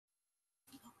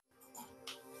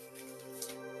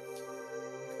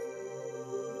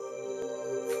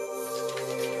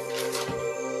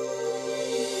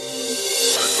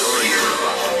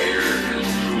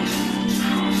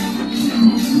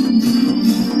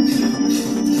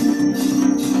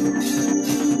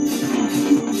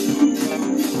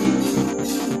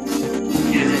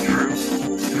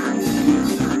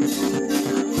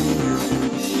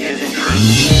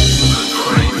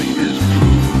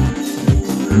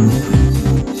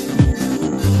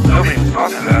funny thought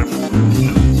to that.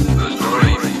 The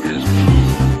story is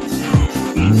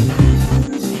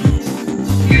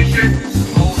you should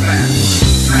hold back.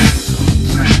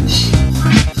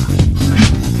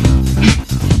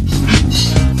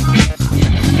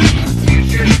 You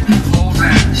should hold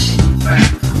back.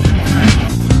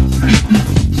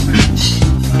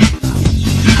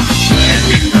 And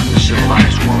of the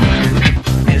civilized world.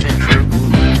 Is it true?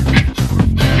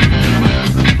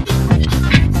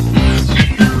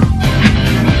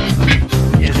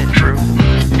 Is it true?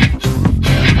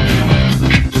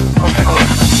 Okay, look.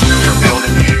 You're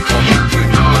building a culture to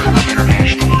encourage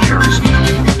international terrorism.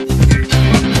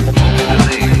 All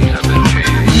things have been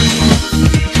changed.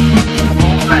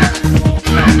 Hold back.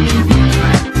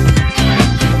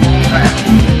 Hold back.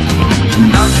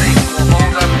 Nothing will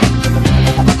hold up. All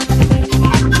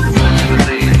things have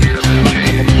been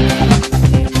changed.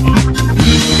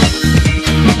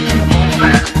 Hold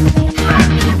back.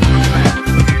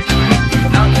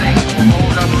 Nothing will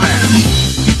hold up fast.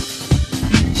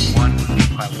 One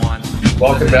by one.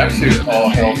 Welcome back to All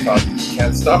Hell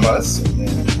Can't Stop Us.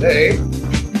 And today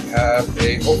we have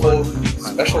a hopeful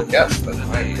special guest that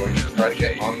I'm going to try to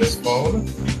get on this phone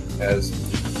as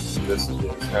this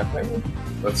is happening.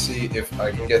 Let's see if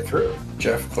I can get through.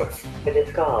 Jeff Cliff. For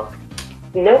this call.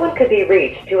 No one could be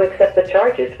reached to accept the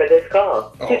charges for this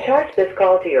call. Oh. To charge this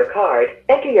call to your card,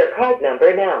 enter your card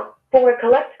number now. For a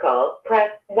collect call,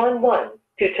 press 1-1.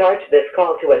 To charge this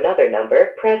call to another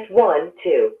number, press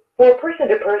 1-2. For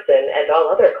person-to-person and all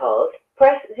other calls,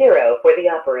 press 0 for the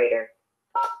operator.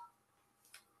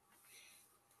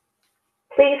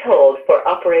 Please hold for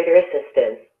operator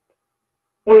assistance.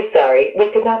 We're sorry,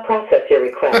 we could not process your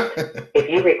request. If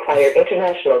you require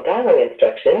international dialing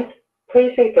instructions,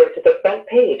 please refer to the front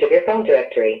page of your phone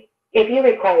directory. If you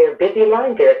require busy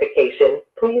line verification,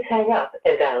 please hang up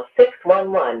and dial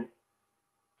 611.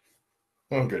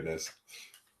 Oh, goodness.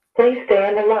 Please stay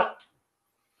on the line.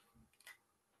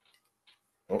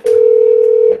 Oh,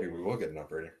 maybe we will get an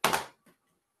operator.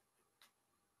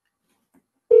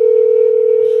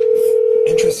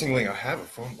 Interestingly, I have a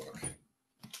phone book.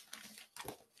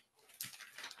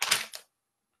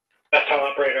 Best Time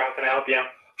Operator, how can I help you?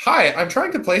 Hi, I'm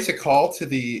trying to place a call to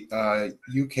the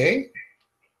UK.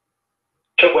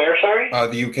 To where, sorry?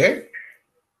 The UK.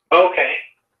 Okay.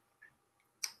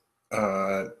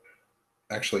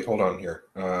 Actually, hold on here.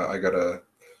 I gotta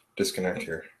disconnect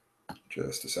here.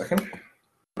 Just a second.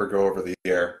 Or go over the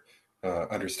air,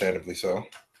 understandably so.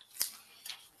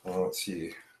 Let's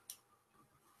see.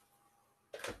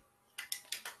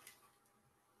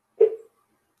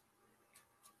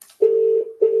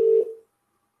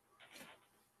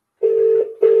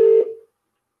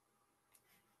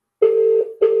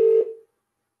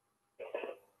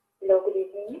 Hello, good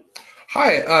evening.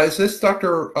 Hi, is this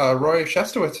Dr. Roy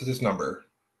Shestowitz's number?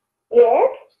 Yes?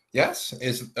 Yes.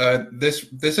 Is this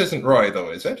isn't Roy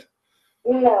though, is it?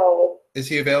 No. Is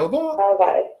he available? All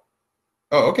right.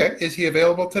 Oh, okay. Is he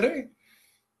available today?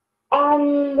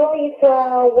 No, he's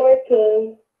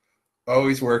working. Oh,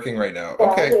 he's working right now.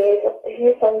 Yeah, Okay.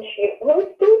 he's on shift. Who's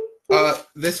this?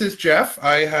 This is Jeff.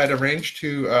 I had arranged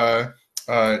to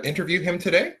interview him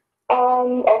today.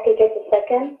 Okay, just a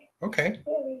second. Okay.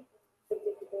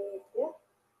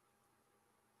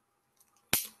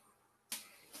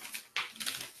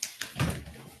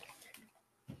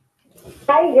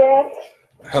 Hi, Jeff.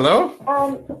 Hello?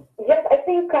 Jeff, I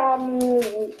think, I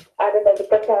don't know,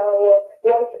 because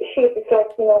Roy's shift is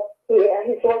like,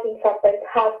 he's working sometimes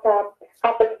half past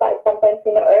 5, sometimes,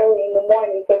 early in the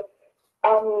morning. So,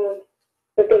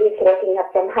 today he's working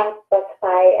up from half past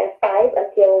 5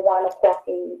 until 1 o'clock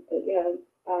in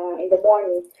the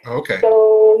morning. Okay.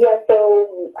 So, yeah,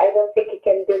 so I don't think he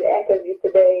can do the interview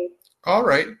today. All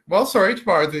right. Well, sorry to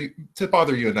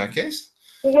bother you in that case.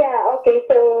 Yeah, okay,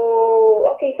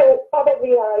 so probably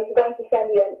he's going to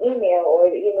send you an email or,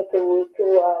 to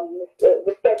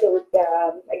reschedule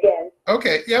it again.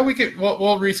 Okay. Yeah,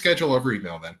 we'll reschedule over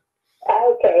email then.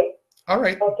 Okay. All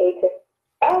right. Okay.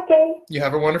 Okay. You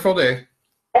have a wonderful day.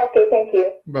 Okay, thank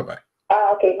you. Bye-bye.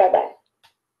 Okay, bye-bye.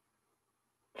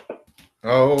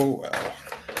 Oh, well.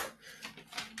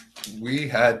 We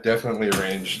had definitely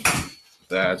arranged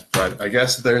that, but I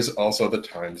guess there's also the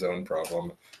time zone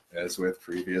problem, as with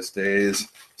previous days.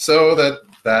 So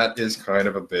that is kind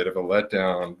of a bit of a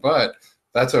letdown, but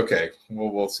that's okay.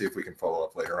 We'll see if we can follow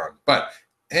up later on. But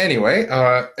anyway,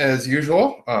 as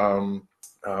usual,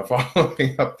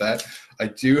 following up that, I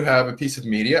do have a piece of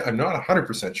media. I'm not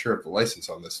 100% sure of the license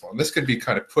on this one. This could be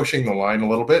kind of pushing the line a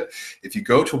little bit. If you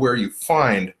go to where you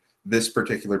find this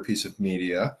particular piece of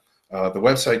media, the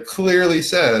website clearly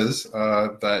says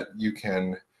that you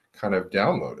can kind of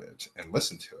download it and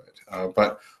listen to it.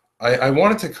 But I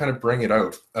wanted to kind of bring it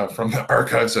out from the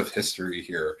archives of history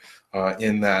here,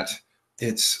 in that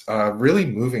it's a really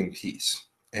moving piece.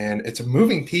 And it's a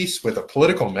moving piece with a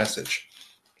political message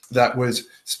that was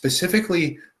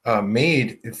specifically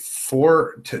made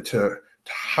to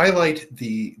highlight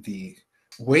the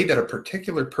way that a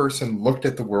particular person looked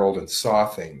at the world and saw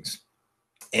things.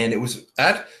 And it was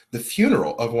at the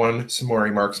funeral of one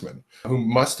Somali marksman, who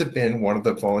must have been one of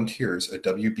the volunteers at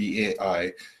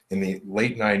WBAI in the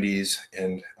late 90s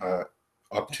and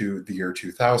up to the year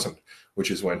 2000,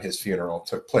 which is when his funeral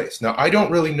took place. Now, I don't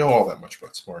really know all that much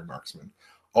about Somali marksman.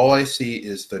 All I see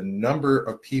is the number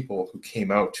of people who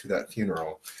came out to that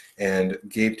funeral and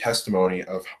gave testimony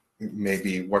of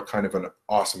maybe what kind of an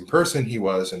awesome person he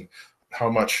was and how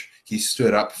much he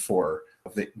stood up for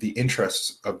the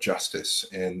interests of justice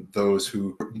and those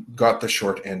who got the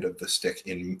short end of the stick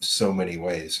in so many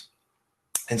ways.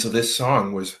 And so this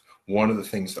song was one of the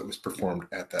things that was performed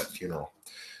at that funeral.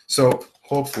 So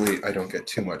hopefully I don't get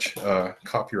too much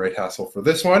copyright hassle for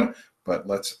this one, but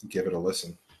let's give it a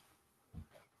listen.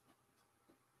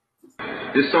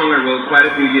 This song I wrote quite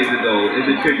a few years ago is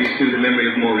a tribute to the memory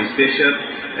of Maurice Bishop,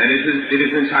 and it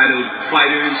is entitled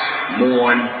Fighters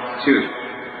Mourn Too.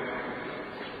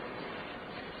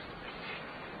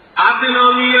 I've been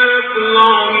on the earth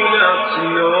long enough to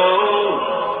know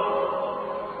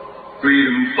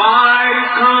freedom fighters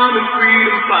come and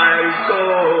freedom fighters go.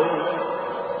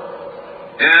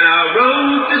 And I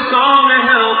wrote this song to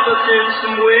help us in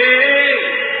some way.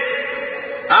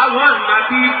 I want my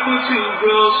people to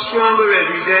grow stronger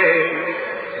every day,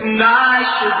 and I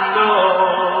should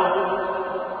know,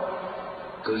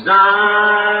 'cause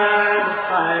I'm a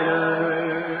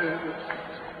fighter.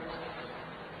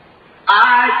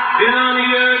 I've been on the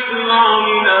earth long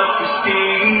enough to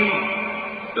see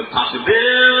the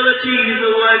possibilities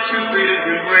of what true freedom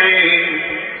can bring.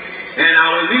 And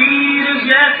our leaders,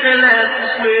 yes, they left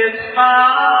us with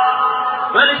scars.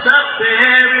 But it's up to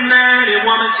every man and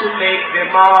woman to make their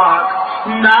mark,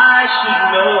 and I should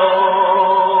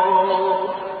know,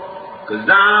 'cause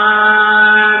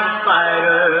I'm a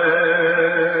fighter.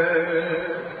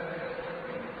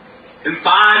 And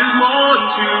fighters mourn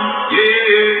too,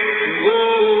 yeah,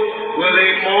 whoa, well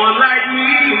they mourn like me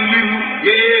and you,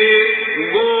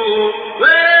 yeah, whoa,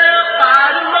 well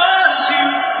fighters mourn too,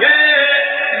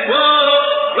 yeah, whoa,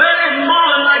 well they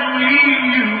mourn like me and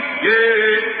you, yeah.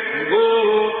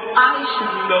 I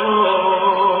should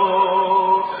know,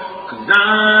 'cause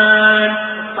I'm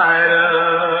a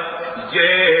fighter,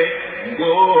 yeah,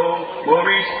 whoa,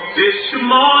 Maurice Bishop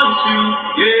mourn too,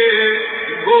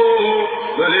 yeah,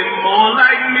 whoa, but they mourn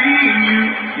like me and you,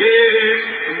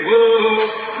 yeah,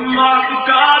 whoa, Martha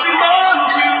Garvey mourn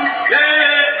too,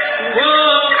 yeah,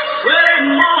 whoa, well they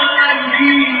mourn like me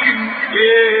and you,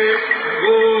 yeah,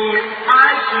 whoa, I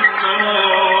should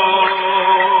know,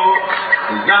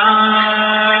 'cause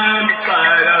I'm a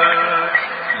fighter,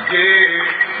 yeah,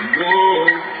 whoa,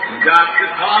 Dr.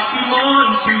 Coffee mourn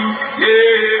too,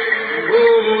 yeah,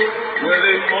 whoa, well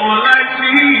they mourn like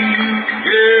me,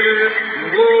 yeah,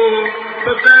 whoa,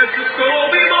 Professor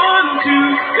Scobie mourn too,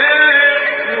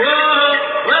 yeah, whoa,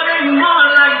 well they mourn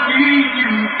like me,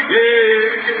 yeah,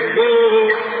 whoa,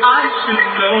 I should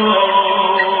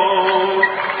know,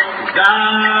 'cause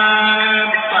I'm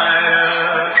a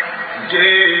fighter,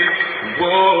 yeah,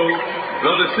 whoa,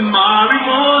 Brother Samari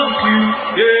mourn too,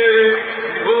 yeah,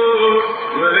 whoa,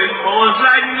 well they mourn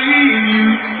like me,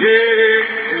 yeah,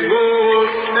 whoa,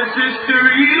 and Sister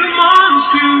Rita mourns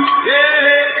too,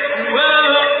 yeah, whoa,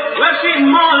 well she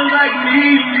mourns like me,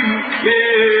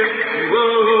 yeah,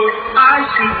 whoa, I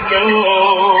should know,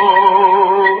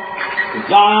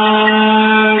 'cause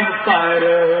I'm a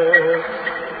fighter,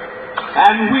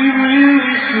 and we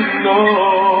really should know,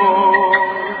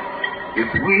 if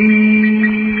we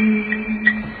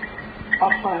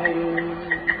are fighting.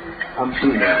 I'm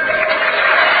through now.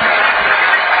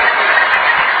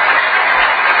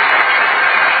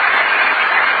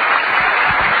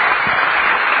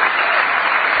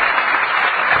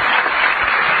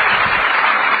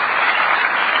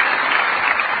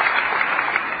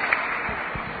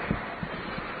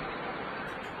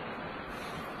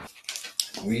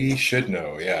 We should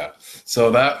know, yeah.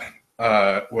 So that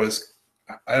was,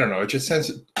 I don't know, it just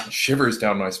sends shivers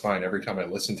down my spine every time I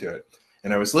listen to it.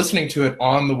 And I was listening to it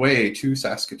on the way to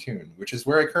Saskatoon, which is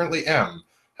where I currently am,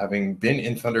 having been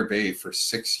in Thunder Bay for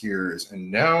 6 years.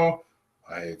 And now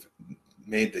I've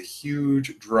made the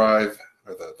huge drive,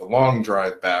 or the long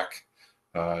drive back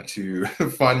to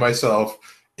find myself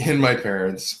in my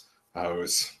parents'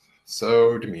 house.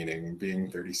 So demeaning,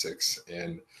 being 36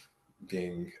 and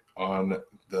being on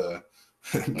the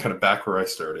kind of back where I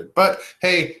started. But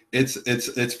hey,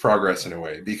 it's progress in a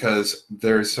way, because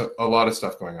there's a lot of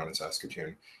stuff going on in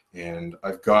Saskatoon, and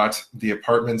I've got the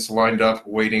apartments lined up,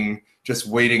 just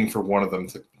waiting for one of them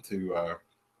to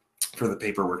for the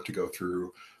paperwork to go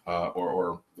through,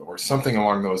 or something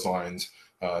along those lines.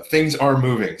 Things are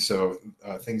moving, so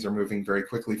things are moving very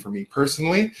quickly for me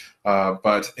personally.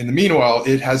 But in the meanwhile,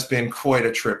 it has been quite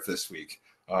a trip this week.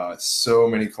 So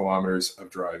many kilometers of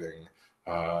driving.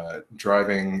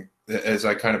 Driving, as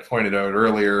I kind of pointed out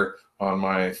earlier on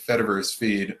my Fediverse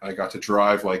feed, I got to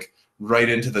drive like right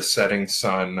into the setting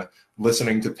sun,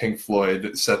 listening to Pink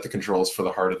Floyd set the controls for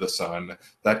the Heart of the Sun.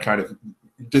 That kind of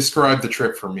described the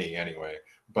trip for me anyway.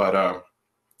 But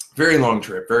very long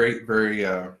trip, very, very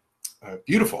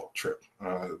beautiful trip.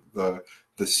 The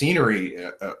scenery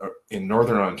in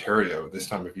northern Ontario this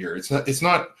time of year, it's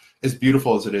not as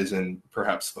beautiful as it is in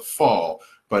perhaps the fall,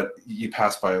 but you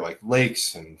pass by like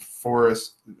lakes and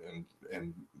forests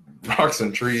and rocks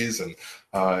and trees, and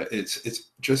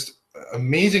it's just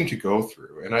amazing to go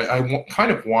through. And I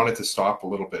kind of wanted to stop a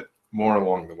little bit more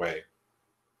along the way,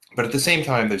 but at the same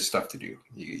time, there's stuff to do.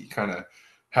 You kind of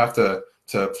have to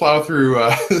plow through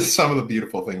some of the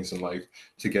beautiful things in life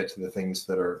to get to the things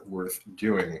that are worth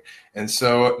doing. And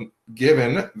so,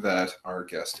 given that our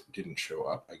guest didn't show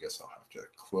up, I guess I'll have to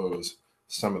close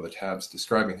some of the tabs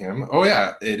describing him. Oh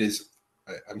yeah, it is.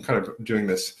 I'm kind of doing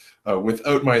this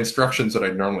without my instructions that I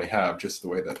normally have, just the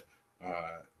way that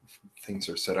things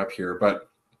are set up here. But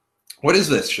what is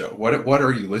this show? What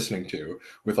are you listening to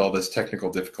with all this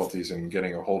technical difficulties and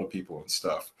getting a hold of people and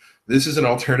stuff? This is an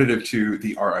alternative to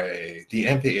the RIAA, the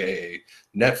MPAA,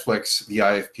 Netflix, the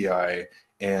IFPI,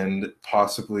 and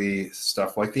possibly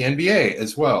stuff like the NBA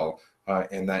as well.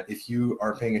 And that if you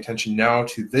are paying attention now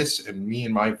to this and me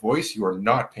and my voice, you are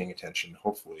not paying attention,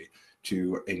 hopefully,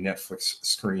 to a Netflix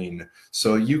screen.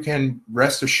 So you can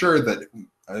rest assured that,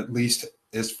 at least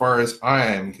as far as I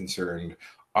am concerned,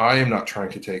 I am not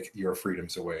trying to take your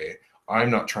freedoms away. I'm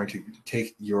not trying to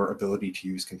take your ability to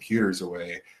use computers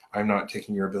away. I'm not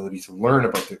taking your ability to learn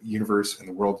about the universe and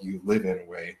the world you live in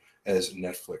away, as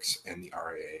Netflix and the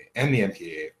RIAA and the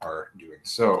MPAA are doing.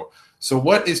 So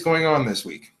what is going on this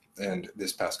week and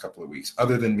this past couple of weeks,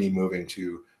 other than me moving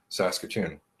to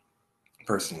Saskatoon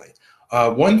personally?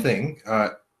 One thing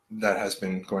that has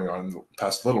been going on in the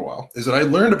past little while is that I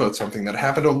learned about something that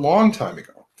happened a long time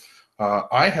ago.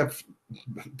 I have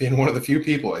been one of the few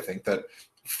people, I think, that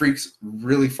freaks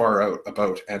really far out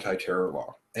about anti-terror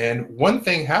law. And one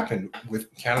thing happened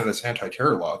with Canada's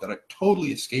anti-terror law that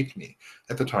totally escaped me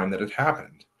at the time that it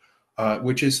happened,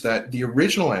 which is that the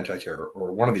original anti-terror,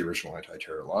 or one of the original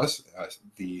anti-terror laws,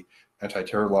 the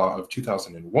anti-terror law of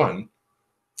 2001,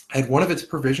 had one of its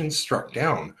provisions struck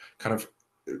down. Kind of,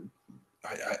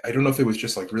 I don't know if it was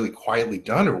just like really quietly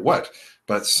done or what,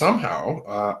 but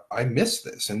somehow I missed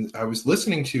this. And I was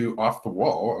listening to Off the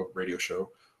Wall, a radio show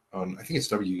on, I think it's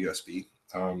WUSB,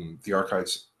 the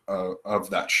archives of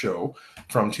that show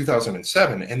from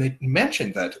 2007, and they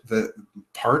mentioned that the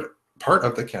part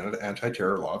of the Canada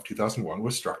Anti-Terror Law of 2001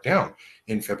 was struck down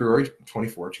in February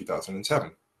 24,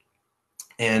 2007.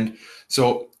 And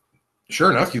so,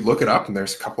 sure enough, you look it up, and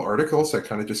there's a couple articles that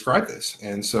kind of describe this.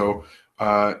 And so,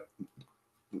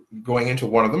 going into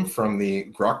one of them from the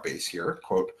Grok base here,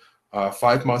 quote, 5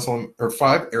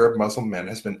 Arab Muslim men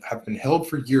have been held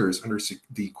for years under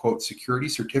the, quote, security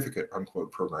certificate,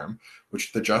 unquote, program,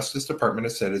 which the Justice Department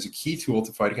has said is a key tool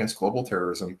to fight against global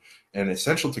terrorism and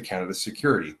essential to Canada's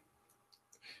security.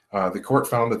 The court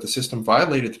found that the system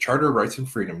violated the Charter of Rights and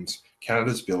Freedoms,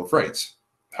 Canada's Bill of Rights.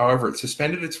 However, it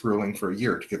suspended its ruling for a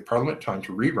year to give Parliament time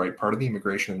to rewrite part of the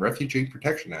Immigration and Refugee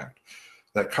Protection Act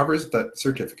that covers that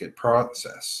certificate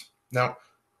process. Now,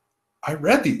 I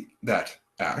read that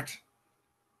act.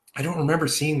 I don't remember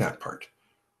seeing that part.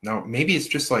 Now, maybe it's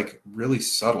just like really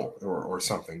subtle or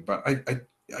something, but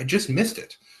I just missed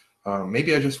it.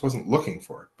 Maybe I just wasn't looking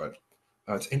for it, but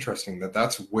it's interesting that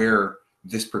that's where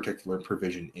this particular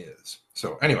provision is.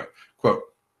 So anyway, quote,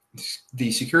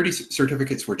 the security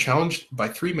certificates were challenged by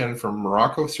 3 men from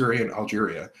Morocco, Syria, and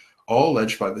Algeria, all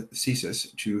alleged by the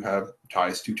CSIS to have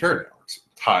ties to terror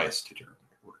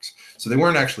networks. So they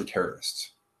weren't actually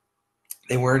terrorists.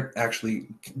 They weren't actually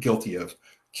guilty of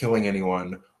killing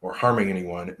anyone or harming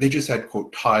anyone. They just had,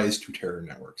 quote, ties to terror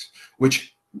networks,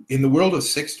 which in the world of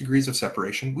 6 degrees of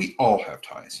separation, we all have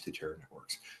ties to terror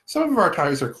networks. Some of our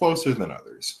ties are closer than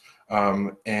others.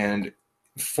 And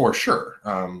for sure,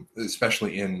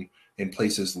 especially in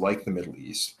places like the Middle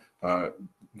East,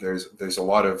 there's a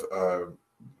lot of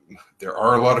there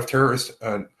are a lot of terrorist,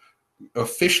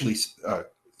 officially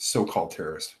so-called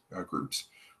terrorist groups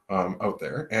out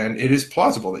there, and it is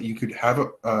plausible that you could have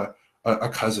a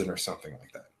cousin or something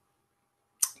like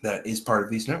that is part of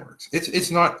these networks.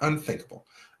 It's not unthinkable.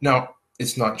 Now,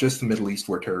 it's not just the Middle East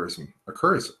where terrorism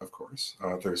occurs, of course.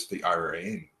 There's the IRA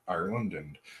in Ireland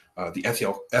and the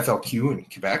FLQ in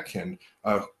Quebec, and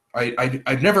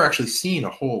I've never actually seen a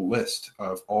whole list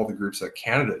of all the groups that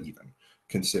Canada even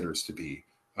considers to be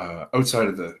outside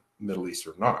of the Middle East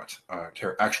or not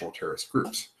actual terrorist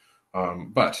groups.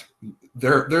 But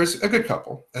there's a good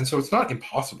couple, and so it's not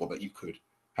impossible that you could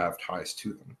have ties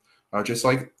to them. Just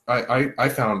like I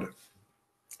found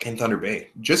in Thunder Bay,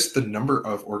 just the number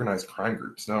of organized crime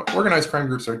groups. Now, organized crime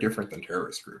groups are different than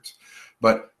terrorist groups,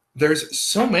 but there's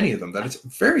so many of them that it's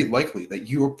very likely that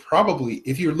you are probably,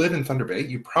 if you live in Thunder Bay,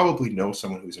 you probably know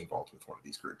someone who's involved with one of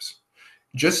these groups.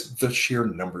 Just the sheer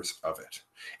numbers of it.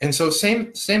 And so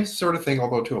same sort of thing,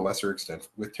 although to a lesser extent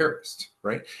with terrorists,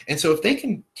 right? And so if they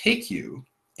can take you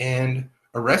and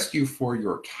arrest you for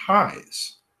your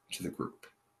ties to the group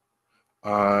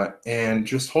and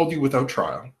just hold you without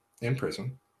trial in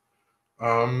prison,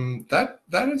 that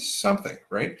is something,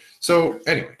 right? So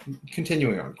anyway,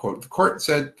 continuing on, quote, the court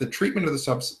said the treatment of the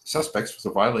suspects was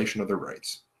a violation of their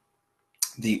rights.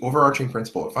 The overarching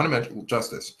principle of fundamental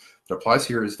justice that applies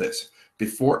here is this: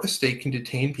 before a state can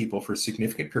detain people for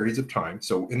significant periods of time,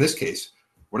 so in this case,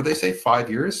 what did they say, 5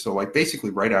 years? So like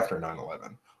basically right after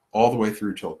 9/11, all the way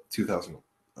through till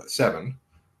 2007,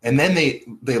 and then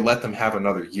they let them have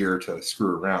another year to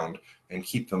screw around and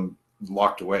keep them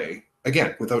locked away,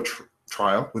 again, without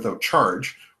trial, without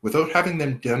charge, without having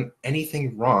them done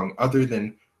anything wrong other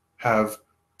than have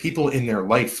people in their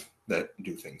life that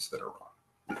do things that are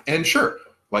wrong. And sure,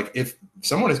 like if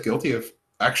someone is guilty of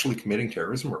actually committing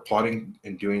terrorism or plotting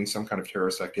and doing some kind of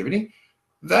terrorist activity,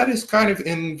 that is kind of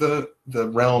in the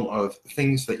realm of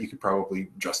things that you could probably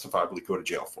justifiably go to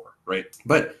jail for, right?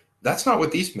 But that's not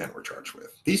what these men were charged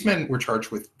with. These men were charged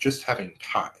with just having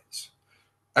ties.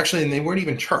 Actually, and they weren't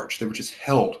even charged. They were just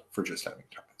held for just having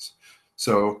ties.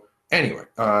 So anyway,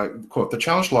 quote, the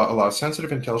challenge law allows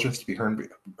sensitive intelligence to be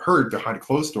heard behind a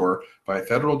closed door by a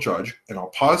federal judge, and I'll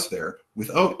pause there,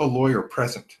 without a lawyer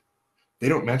present. They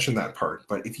don't mention that part,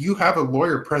 but if you have a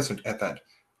lawyer present at that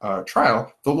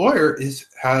trial, the lawyer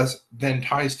has then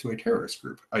ties to a terrorist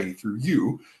group, i.e. through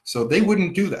you, so they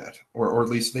wouldn't do that, or at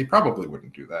least they probably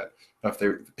wouldn't do that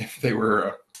if they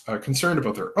were concerned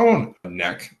about their own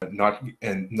neck,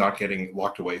 not getting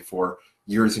locked away for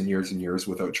years and years and years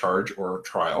without charge or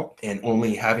trial, and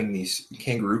only having these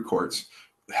kangaroo courts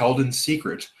held in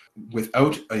secret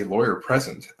without a lawyer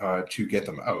present to get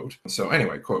them out. So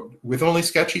anyway, quote, with only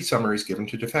sketchy summaries given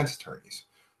to defense attorneys.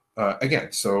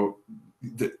 Again, so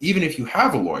even if you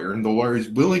have a lawyer and the lawyer is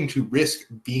willing to risk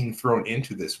being thrown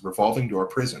into this revolving door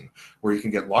prison where you can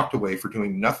get locked away for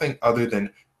doing nothing other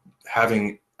than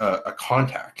having a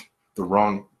contact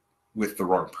with the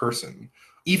wrong person,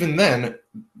 even then,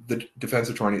 the defense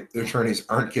attorneys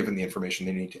aren't given the information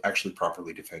they need to actually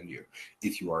properly defend you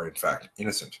if you are in fact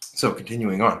innocent. So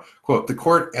continuing on, quote, the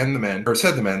court and the men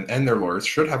and their lawyers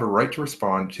should have a right to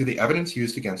respond to the evidence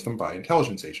used against them by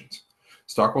intelligence agents.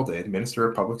 Stockwell Day, the Minister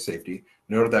of Public Safety,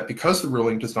 noted that because the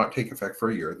ruling does not take effect for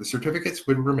a year, the certificates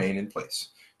would remain in place,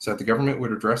 so that the government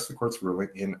would address the court's ruling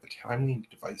in a timely,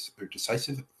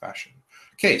 decisive fashion.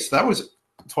 Okay, so that was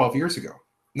 12 years ago.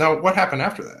 Now, what happened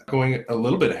after that? Going a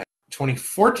little bit ahead,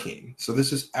 2014. So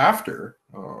this is after,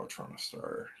 Toronto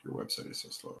Star, your website is so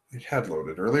slow. It had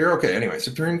loaded earlier. Okay, anyway,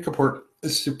 the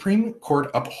Supreme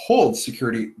Court upholds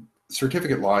security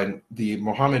certificate law in the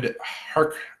Mohammed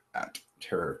Harkat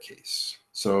terror case.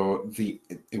 So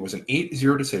it was an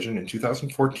 8-0 decision in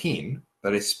 2014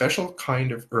 that a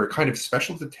kind of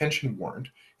special detention warrant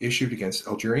issued against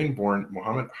Algerian-born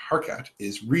Mohammed Harkat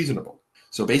is reasonable.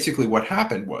 So basically what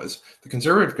happened was the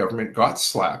conservative government got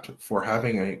slapped for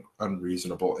having an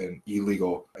unreasonable and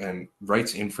illegal and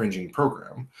rights-infringing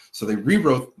program. So they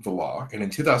rewrote the law and in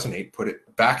 2008 put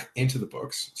it back into the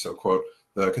books. So, quote,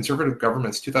 the conservative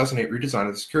government's 2008 redesign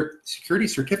of the security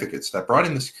certificates that brought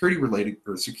in the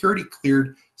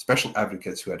security-cleared special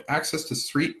advocates who had access to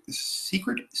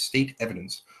secret state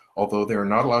evidence, although they are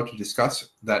not allowed to discuss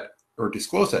that or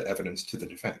disclose that evidence to the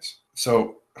defense.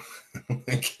 So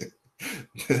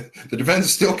the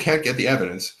defense still can't get the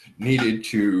evidence needed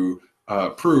to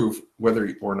prove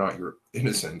whether or not you're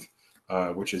innocent,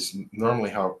 which is normally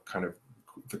how kind of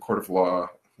the court of law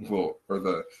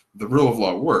the rule of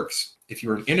law works. If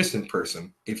you're an innocent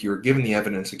person, if you're given the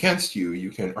evidence against you, you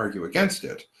can argue against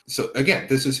it. So again,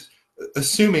 this is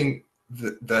assuming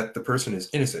that the person is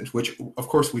innocent, which of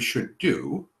course we should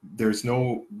do. There's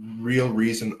no real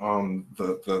reason on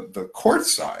the court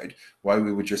side why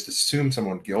we would just assume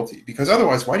someone guilty, because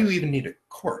otherwise, why do you even need a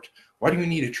court? Why do you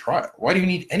need a trial? Why do you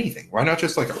need anything? Why not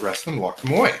just like arrest them, lock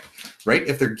them away, right?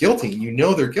 If they're guilty, you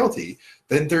know they're guilty,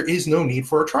 then there is no need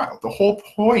for a trial. The whole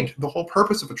point, the whole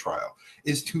purpose of a trial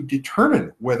is to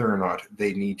determine whether or not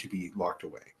they need to be locked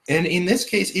away. And in this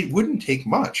case, it wouldn't take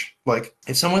much. Like,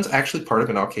 if someone's actually part of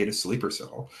an Al-Qaeda sleeper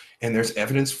cell and there's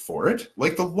evidence for it,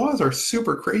 like, the laws are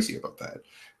super crazy about that.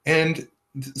 And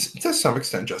to some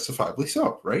extent, justifiably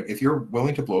so, right? If you're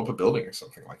willing to blow up a building or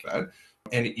something like that,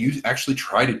 and you actually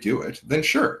try to do it, then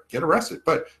sure, get arrested.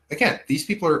 But again, these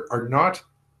people are not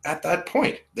at that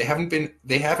point. They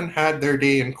haven't had their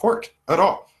day in court at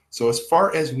all. So as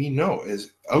far as we know,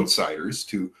 as outsiders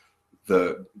to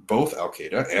both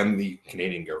Al-Qaeda and the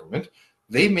Canadian government,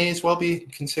 they may as well be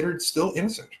considered still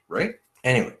innocent, right?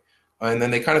 Anyway, and then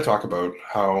they kind of talk about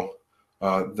how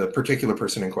the particular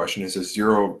person in question is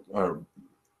a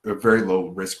very low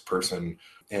risk person,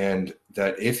 and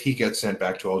that if he gets sent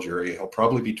back to Algeria, he'll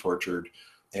probably be tortured.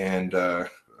 And let's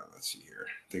see here,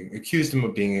 they accused him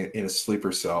of being in a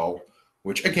sleeper cell,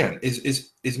 which again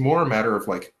is more a matter of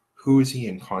like, who is he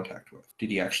in contact with?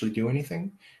 Did he actually do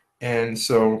anything? And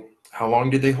so how long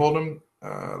did they hold him?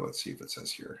 Let's see if it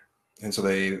says here. And so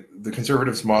the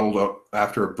Conservatives modeled up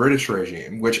after a British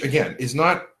regime, which again is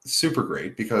not super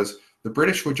great, because the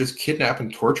British would just kidnap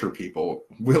and torture people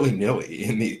willy-nilly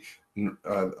in the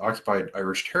occupied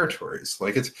Irish territories.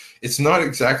 Like, it's not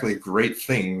exactly a great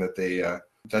thing that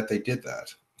they did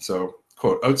that. So,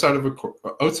 quote, outside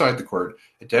the court,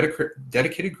 a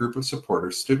dedicated group of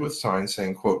supporters stood with signs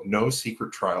saying, quote, "No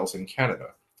secret trials in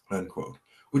Canada," unquote,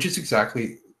 which is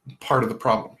exactly part of the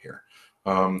problem here.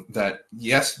 That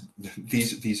yes,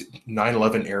 these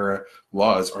 9/11 era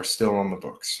laws are still on the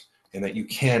books, and that you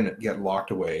can get locked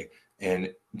away.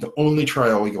 And the only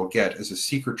trial you'll get is a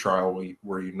secret trial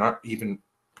where you're not even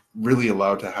really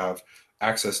allowed to have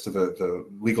access to the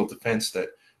legal defense that,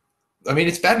 I mean,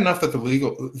 it's bad enough that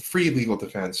the free legal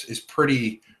defense is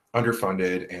pretty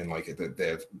underfunded, and like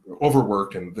they've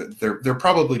overworked, and they're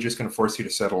probably just going to force you to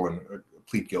settle and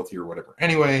plead guilty or whatever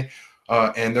anyway.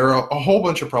 And there are a whole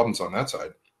bunch of problems on that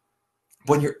side.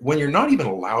 When you're not even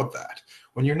allowed that,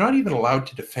 when you're not even allowed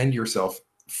to defend yourself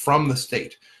from the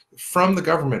state, from the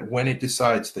government, when it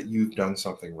decides that you've done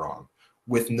something wrong,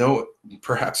 with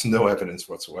perhaps no evidence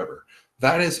whatsoever,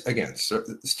 that is, again,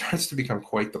 starts to become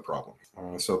quite the problem.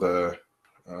 So the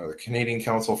Canadian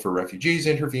Council for Refugees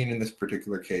intervened in this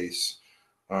particular case,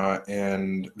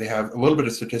 and they have a little bit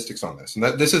of statistics on this. And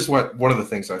this is one of the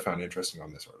things I found interesting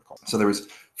on this article. So there was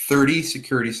 30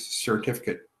 security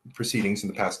certificate proceedings in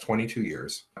the past 22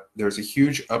 years. There's a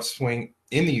huge upswing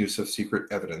in the use of secret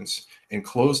evidence and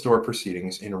closed-door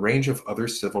proceedings in a range of other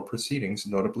civil proceedings,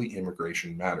 notably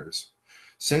immigration matters.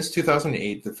 Since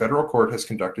 2008, the federal court has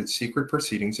conducted secret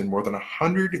proceedings in more than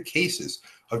 100 cases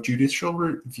of judicial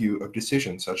review of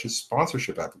decisions, such as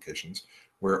sponsorship applications,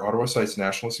 where Ottawa cites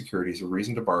national security as a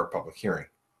reason to bar a public hearing.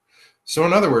 So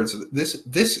in other words,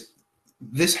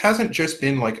 this hasn't just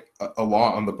been like a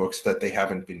law on the books that they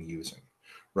haven't been using,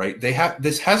 right?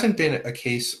 This hasn't been a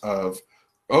case of,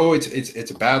 oh,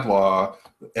 it's a bad law,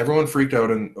 everyone freaked out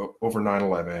over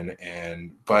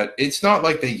 9/11, but it's not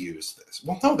like they use this.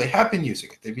 Well, no, they have been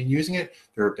using it. They've been using it.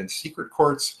 There have been secret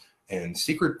courts and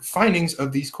secret findings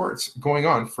of these courts going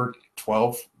on for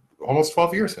almost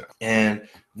 12 years now. And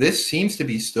this seems to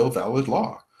be still valid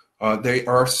law. There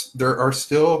are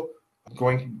still,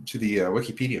 going to the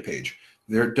Wikipedia page,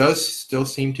 there does still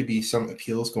seem to be some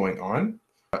appeals going on,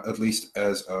 at least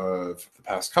as of the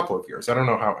past couple of years. I don't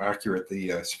know how accurate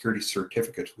the security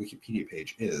certificate Wikipedia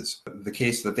page is. The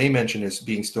case that they mention is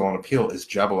being still on appeal is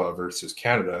Jabala versus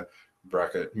Canada,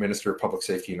 bracket, Minister of Public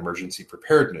Safety and Emergency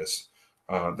Preparedness.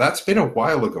 That's been a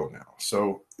while ago now,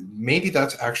 so maybe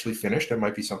that's actually finished. It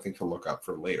might be something to look up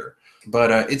for later.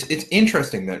 But it's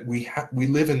interesting that we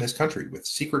live in this country with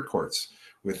secret courts,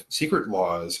 with secret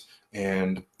laws,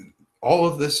 and all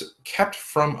of this kept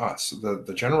from us,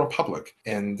 the general public.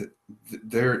 And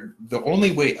the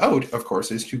only way out, of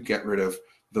course, is to get rid of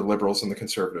the Liberals and the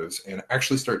Conservatives and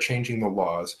actually start changing the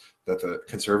laws that the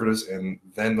Conservatives and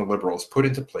then the Liberals put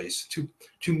into place to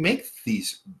make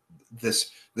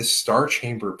this star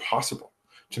chamber possible,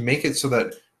 to make it so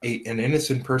that an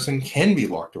innocent person can be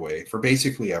locked away for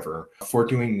basically ever for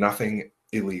doing nothing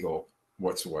illegal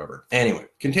whatsoever. Anyway,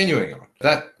 continuing on.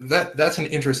 That's an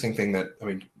interesting thing that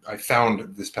I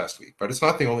found this past week, but it's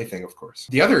not the only thing, of course.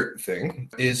 The other thing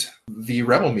is the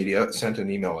rebel media sent an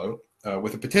email out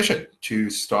with a petition to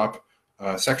stop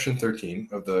Section 13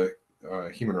 of the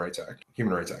Human Rights Act.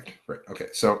 Right. Okay.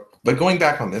 So, but going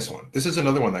back on this one, this is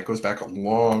another one that goes back a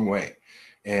long way.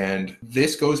 And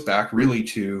this goes back really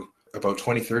to about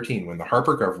 2013 when the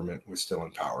Harper government was still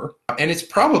in power. And it's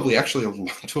probably actually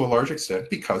to a large extent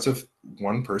because of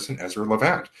one person, Ezra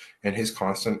Levant, and his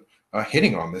constant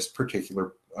hitting on this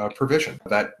particular provision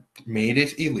that made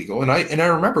it illegal. And I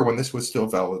remember when this was still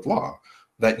valid law,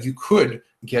 that you could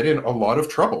get in a lot of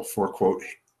trouble for quote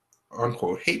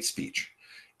unquote hate speech.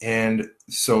 And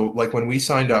so like when we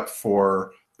signed up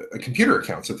for computer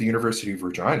accounts at the University of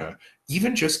Regina,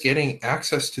 even just getting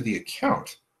access to the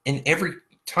account, and every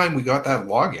time we got that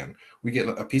login, we get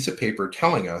a piece of paper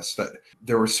telling us that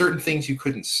there were certain things you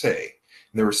couldn't say.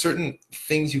 There were certain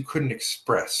things you couldn't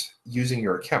express using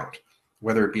your account,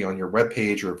 whether it be on your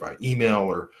webpage or by email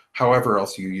or however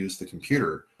else you use the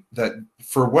computer, that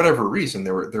for whatever reason,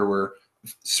 there were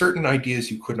certain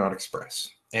ideas you could not express.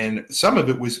 And some of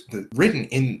it was written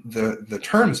in the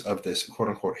terms of this quote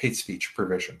unquote hate speech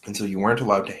provision. And so you weren't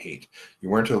allowed to hate. You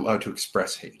weren't allowed to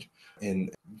express hate.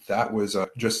 And that was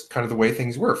just kind of the way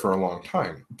things were for a long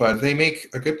time. But they make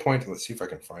a good point. Let's see if I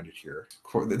can find it here.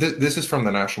 This is from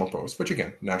the National Post, which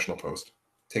again, National Post,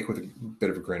 take with a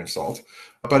bit of a grain of salt.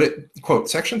 But it,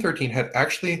 quote, Section 13 had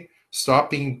actually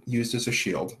stopped being used as a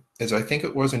shield, as I think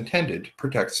it was intended to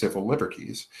protect civil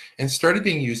liberties, and started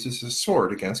being used as a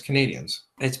sword against Canadians.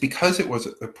 And it's because it was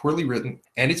a poorly written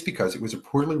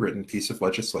piece of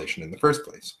legislation in the first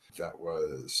place. That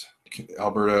was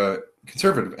Alberta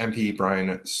Conservative MP Brian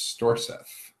Storseth,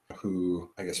 who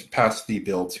I guess passed the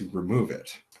bill to remove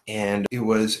it. And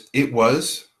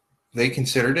they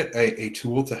considered it a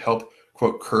tool to help,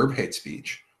 quote, curb hate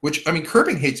speech, which, I mean,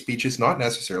 curbing hate speech is not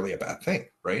necessarily a bad thing,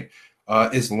 right?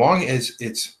 As long as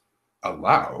it's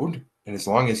allowed, and as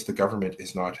long as the government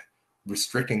is not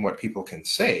restricting what people can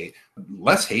say,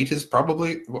 less hate is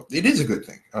probably, well, it is a good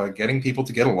thing. Getting people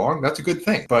to get along, that's a good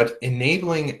thing. But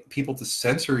enabling people to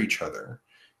censor each other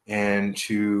and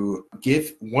to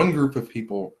give one group of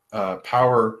people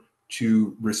power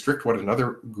to restrict what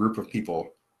another group of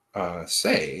people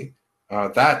say,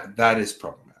 that is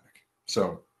problematic.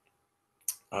 So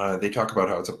they talk about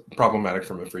how it's problematic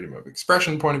from a freedom of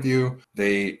expression point of view.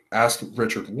 They ask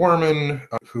Richard Warman,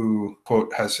 who,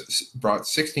 quote, has brought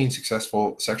 16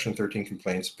 successful Section 13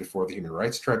 complaints before the Human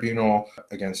Rights Tribunal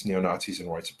against neo-Nazis and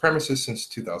white supremacists since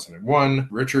 2001.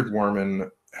 Richard Warman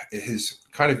has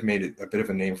kind of made it a bit of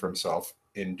a name for himself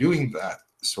in doing that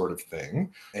sort of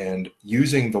thing and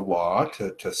using the law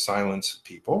to silence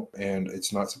people. And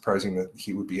it's not surprising that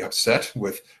he would be upset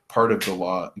with part of the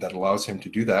law that allows him to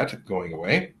do that going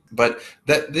away. But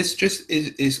that this just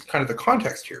is kind of the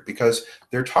context here, because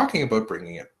they're talking about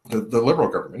bringing it, the Liberal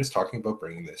government is talking about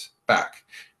bringing this back.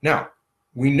 Now,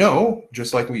 we know,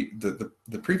 just like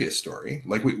the previous story,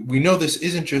 like we know this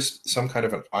isn't just some kind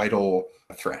of an idle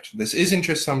threat. This isn't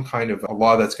just some kind of a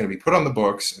law that's going to be put on the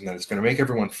books and then it's going to make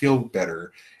everyone feel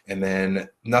better and then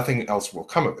nothing else will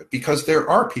come of it. Because there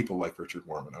are people like Richard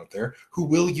Warman out there who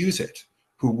will use it,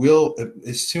 who will,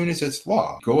 as soon as it's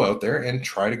law, go out there and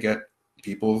try to get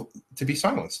people to be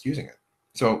silenced using it.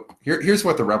 So here's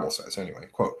what the Rebel says anyway,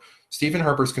 quote, Stephen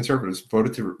Harper's Conservatives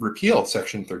voted to repeal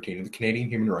Section 13 of the Canadian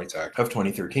Human Rights Act of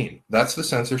 2013. That's the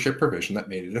censorship provision that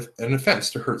made it an offense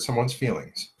to hurt someone's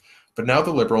feelings. But now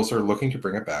the Liberals are looking to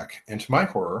bring it back, and to my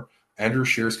horror, Andrew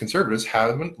Scheer's Conservatives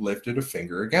haven't lifted a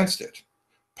finger against it.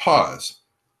 Pause.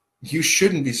 You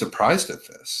shouldn't be surprised at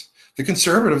this. The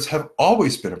Conservatives have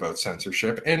always been about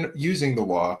censorship and using the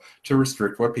law to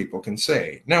restrict what people can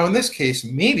say. Now, in this case,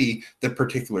 maybe the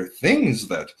particular things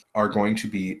that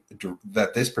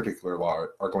this particular law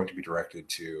are going to be directed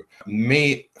to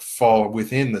may fall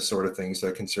within the sort of things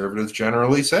that Conservatives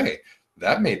generally say.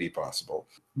 That may be possible.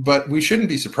 But we shouldn't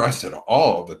be surprised at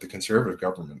all that the Conservative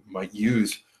government might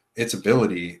use its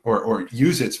ability or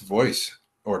use its voice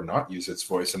or not use its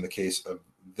voice in the case of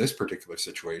this particular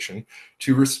situation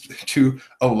to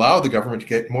allow the government to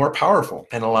get more powerful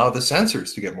and allow the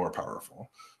censors to get more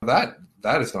powerful. That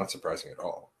is not surprising at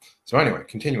all. So anyway,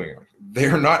 continuing on. They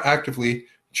are not actively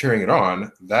cheering it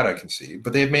on, that I can see,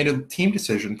 but they have made a team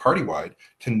decision party-wide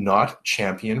to not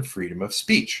champion freedom of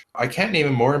speech. I can't name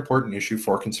a more important issue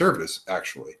for Conservatives,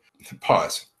 actually.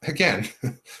 Pause. Again,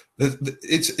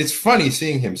 it's funny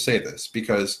seeing him say this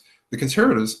because the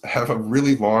Conservatives have a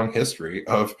really long history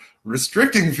of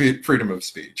restricting freedom of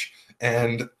speech.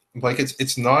 And like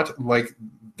it's not like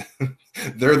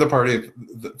they're the party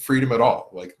of freedom at all.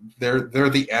 Like they're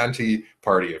the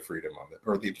anti-party of freedom on it,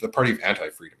 or the party of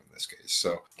anti-freedom in this case.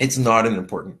 So it's not an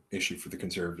important issue for the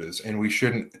Conservatives, and we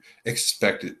shouldn't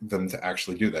expect them to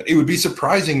actually do that. It would be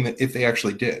surprising that if they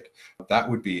actually did. That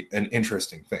would be an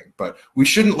interesting thing, but we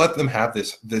shouldn't let them have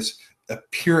this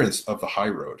appearance of the high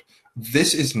road.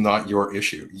 This is not your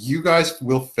issue. You guys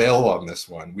will fail on this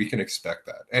one. We can expect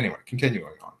that. Anyway,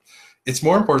 continuing on. It's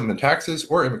more important than taxes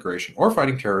or immigration or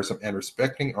fighting terrorism and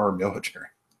respecting our military.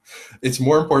 It's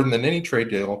more important than any trade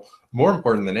deal, more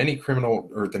important than any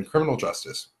criminal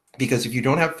justice. Because if you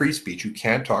don't have free speech, you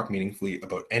can't talk meaningfully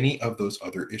about any of those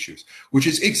other issues, which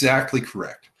is exactly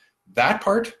correct. That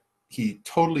part, he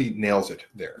totally nails it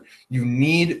there. You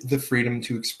need the freedom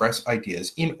to express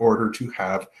ideas in order to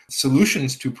have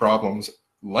solutions to problems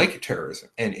like terrorism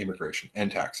and immigration and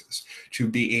taxes, to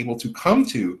be able to come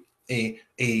to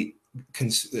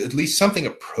at least something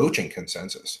approaching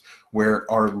consensus, where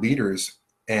our leaders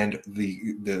and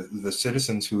the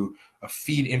citizens who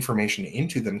feed information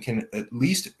into them can at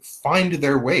least find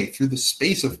their way through the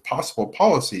space of possible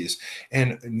policies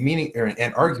and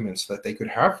arguments that they could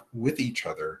have with each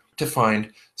other to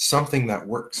find something that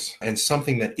works and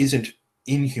something that isn't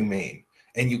inhumane.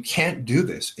 And you can't do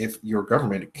this if your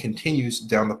government continues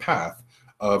down the path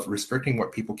of restricting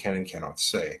what people can and cannot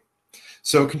say.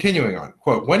 So continuing on,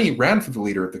 quote, when he ran for the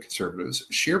leader of the Conservatives,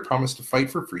 Scheer promised to fight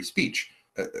for free speech.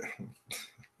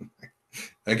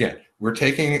 Again, we're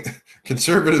taking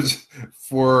Conservatives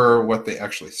for what they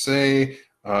actually say.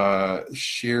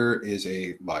 Scheer is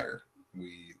a liar.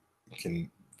 We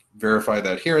can verify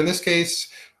that here in this case,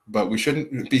 but we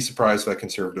shouldn't be surprised that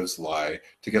Conservatives lie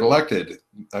to get elected.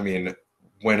 I mean,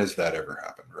 when has that ever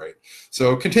happened, right?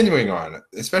 So continuing on,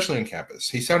 especially on campus,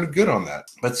 he sounded good on that.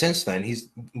 But since then, he's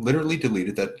literally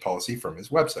deleted that policy from his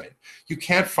website. You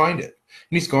can't find it.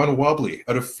 And he's gone wobbly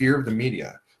out of fear of the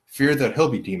media, fear that he'll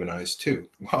be demonized too.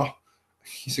 Well,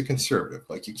 he's a conservative.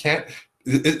 Like, you can't,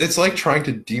 it's like trying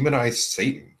to demonize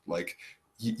Satan. Like,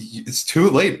 it's too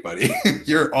late, buddy.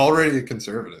 You're already a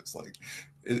conservative. It's like,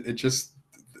 it just,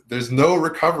 there's no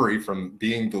recovery from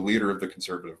being the leader of the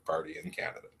Conservative Party in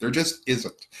Canada. There just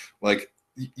isn't. Like,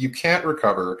 you can't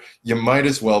recover. You might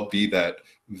as well be that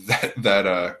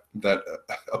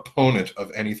opponent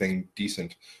of anything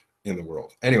decent in the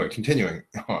world. Anyway, continuing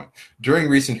on. During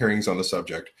recent hearings on the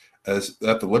subject,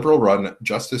 at the Liberal-run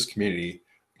Justice Committee,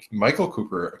 Michael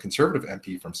Cooper, a Conservative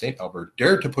MP from St. Albert,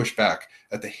 dared to push back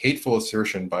at the hateful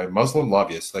assertion by Muslim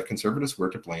lobbyists that Conservatives were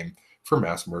to blame for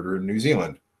mass murder in New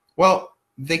Zealand. Well,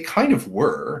 they kind of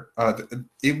were.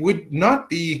 It would not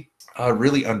be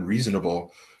really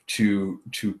unreasonable to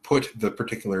put the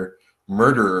particular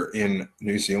murderer in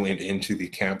New Zealand into the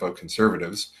camp of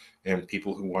conservatives and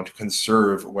people who want to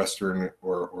conserve Western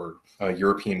or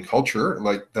European culture.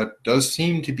 Like, that does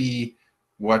seem to be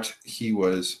what he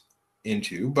was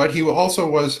into, but he also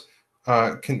was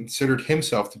considered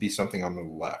himself to be something on the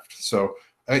left. So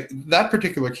that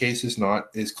particular case is not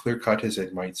as clear-cut as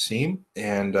it might seem,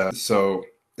 and so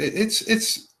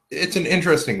it's an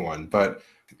interesting one. But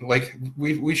like,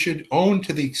 we should own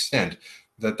to the extent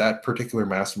that particular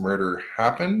mass murder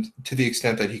happened, to the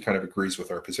extent that he kind of agrees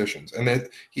with our positions, and that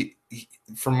he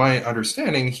from my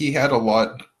understanding, he had a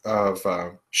lot of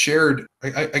shared.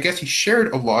 I guess he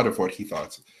shared a lot of what he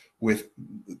thought with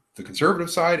the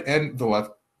conservative side and the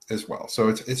left as well.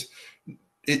 So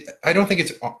I don't think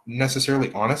it's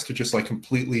necessarily honest to just like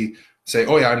completely say,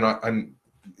 oh yeah,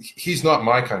 he's not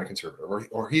my kind of conservative,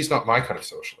 or he's not my kind of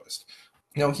socialist.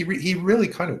 No, he really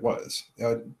kind of was.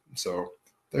 So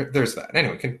there's that.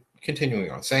 Anyway, continuing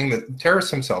on, saying that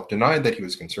Terrace himself denied that he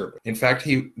was conservative. In fact,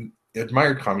 he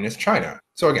admired communist China.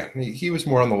 So again, he was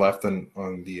more on the left than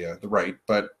on the right.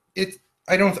 But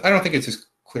I don't think it's as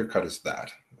clear cut as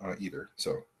that either.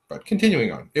 So. But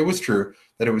continuing on, it was true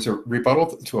that it was a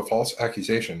rebuttal to a false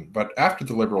accusation, but after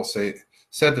the Liberals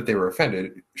said that they were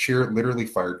offended, Scheer literally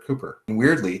fired Cooper. And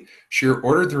weirdly, Scheer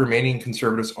ordered the remaining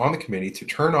Conservatives on the committee to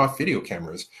turn off video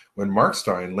cameras when Mark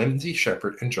Steyn, Lindsay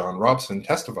Shepherd, and John Robson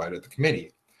testified at the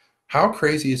committee. How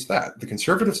crazy is that? The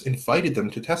Conservatives invited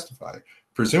them to testify,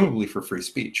 presumably for free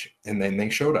speech, and then they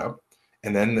showed up.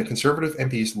 And then the Conservative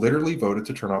MPs literally voted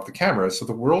to turn off the cameras so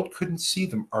the world couldn't see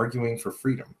them arguing for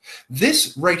freedom.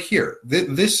 This right here,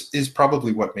 this is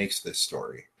probably what makes this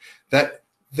story. That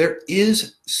there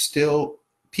is still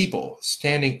people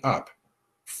standing up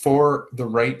for the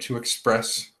right to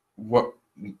express what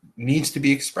needs to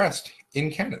be expressed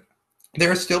in Canada. There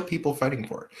are still people fighting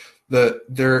for it.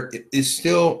 There is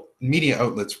still media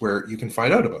outlets where you can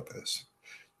find out about this.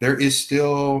 There is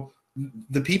still...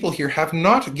 The people here have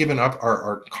not given up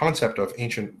our concept of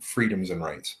ancient freedoms and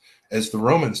rights. as the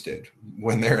Romans did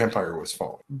when their empire was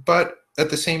falling. But at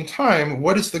the same time,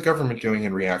 what is the government doing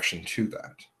in reaction to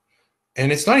that?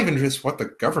 And it's not even just what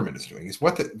the government is doing, it's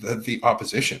what the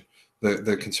opposition,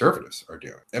 the conservatives are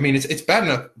doing. I mean, it's bad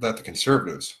enough that the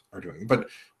conservatives are doing it, but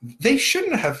they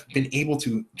shouldn't have been able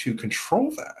to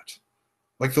control that.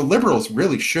 Like, the liberals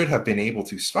really should have been able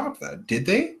to stop that. Did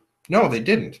they? No, they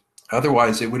didn't.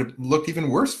 Otherwise, it would have looked even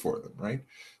worse for them, right?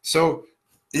 So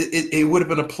it would have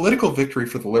been a political victory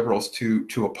for the liberals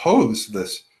to oppose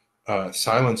this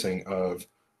silencing of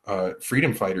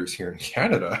freedom fighters here in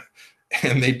Canada,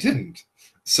 and they didn't.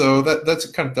 So that's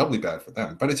kind of doubly bad for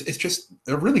them. But it's just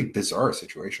a really bizarre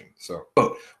situation. So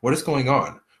what is going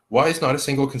on? Why is not a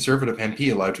single Conservative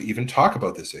MP allowed to even talk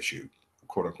about this issue,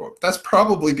 quote unquote? That's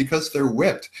probably because they're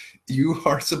whipped. You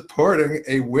are supporting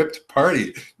a whipped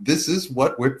party. This is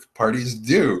what whipped parties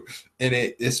do, and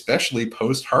especially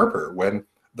post Harper, when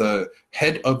the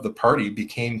head of the party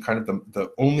became kind of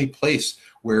the only place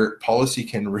where policy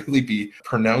can really be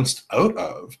pronounced out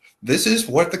of. This is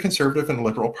what the Conservative and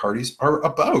Liberal parties are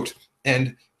about.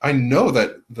 And I know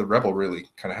that the Rebel really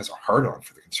kind of has a hard-on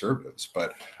for the Conservatives,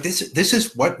 but this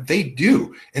is what they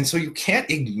do. And so you can't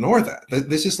ignore that.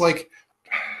 This is like,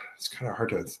 it's kind of hard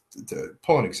to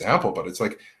pull an example, but it's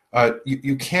like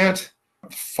you can't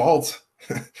fault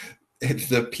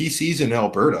the PCs in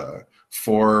Alberta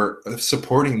for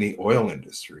supporting the oil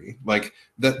industry. Like,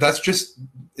 that's just,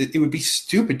 it would be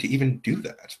stupid to even do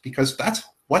that, because that's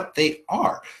what they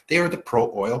are. They are the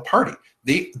pro-oil party.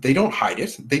 They don't hide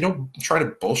it. They don't try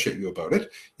to bullshit you about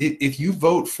it. If you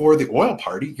vote for the oil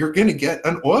party, you're going to get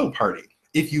an oil party.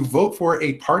 If you vote for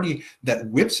a party that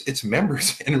whips its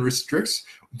members and restricts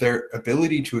their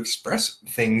ability to express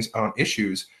things on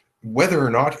issues, whether or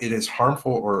not it is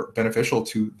harmful or beneficial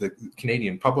to the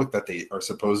Canadian public that they are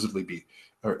supposed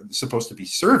to be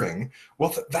serving,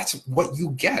 well, that's what you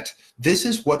get. This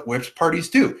is what whipped parties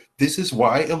do. This is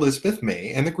why Elizabeth May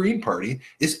and the Green Party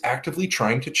is actively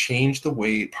trying to change the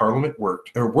way Parliament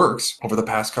works over the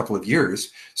past couple of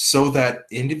years, so that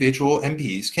individual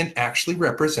MPs can actually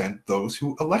represent those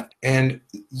who elect. And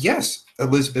yes,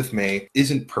 Elizabeth May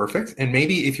isn't perfect, and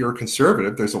maybe if you're a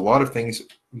Conservative, there's a lot of things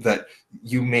that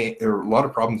there are a lot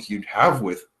of problems you'd have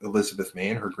with Elizabeth May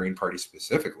and her Green Party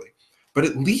specifically. But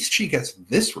at least she gets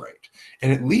this right,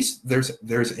 and at least there's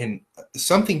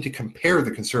something to compare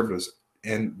the Conservatives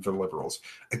and the Liberals,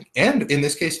 and in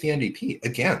this case the NDP,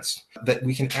 against, that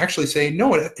we can actually say,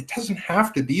 no, it doesn't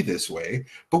have to be this way,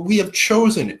 but we have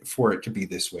chosen for it to be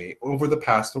this way over the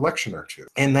past election or two,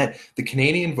 and that the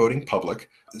Canadian voting public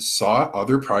saw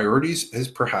other priorities as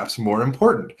perhaps more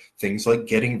important. Things like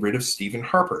getting rid of Stephen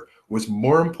Harper was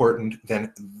more important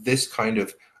than this kind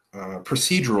of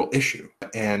procedural issue,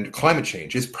 and climate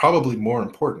change is probably more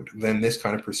important than this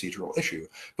kind of procedural issue.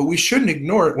 But we shouldn't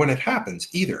ignore it when it happens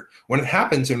either. When it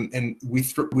happens, and we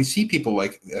see people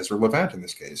like Ezra Levant in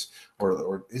this case,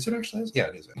 or is it actually? Yeah,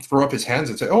 it is. Throw up his hands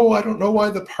and say, "Oh, I don't know why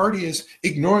the party is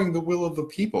ignoring the will of the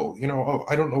people. Oh,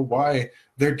 I don't know why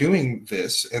they're doing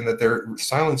this, and that they're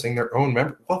silencing their own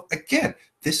members." Well, again,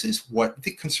 this is what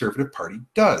the Conservative Party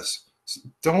does. So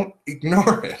don't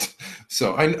ignore it.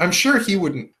 So I'm sure he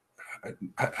wouldn't.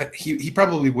 He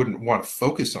probably wouldn't want to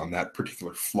focus on that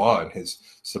particular flaw in his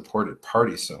supported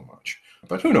party so much.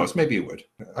 But who knows? Maybe he would.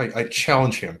 I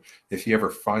challenge him, if he ever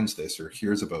finds this or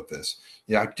hears about this.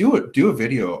 Yeah, do a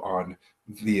video on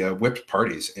the whipped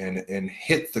parties and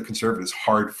hit the Conservatives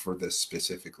hard for this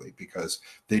specifically, because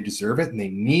they deserve it and they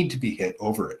need to be hit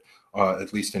over it,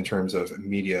 at least in terms of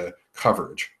media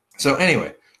coverage. So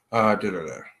anyway,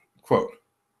 quote.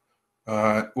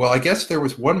 Well, I guess there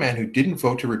was one man who didn't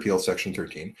vote to repeal Section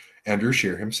 13, Andrew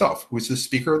Scheer himself, who was the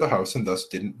Speaker of the House and thus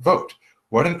didn't vote.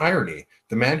 What an irony.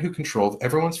 The man who controlled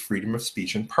everyone's freedom of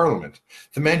speech in Parliament.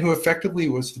 The man who effectively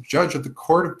was the judge of the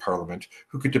Court of Parliament,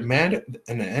 who could demand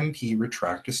an MP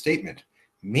retract a statement.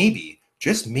 Maybe,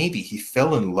 just maybe, he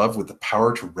fell in love with the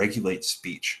power to regulate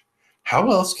speech.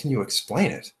 How else can you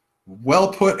explain it?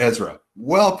 Well put, Ezra.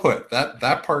 Well put.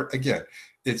 That part, again.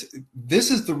 This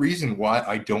is the reason why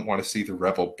I don't want to see the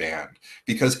Rebel banned,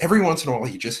 because every once in a while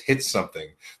he just hits something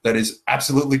that is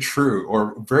absolutely true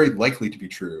or very likely to be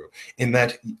true, in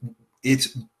that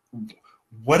it's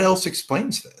what else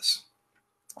explains this?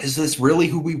 Is this really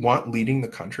who we want leading the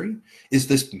country? Is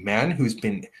this man who's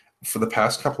been for the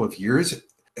past couple of years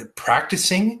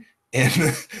practicing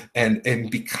and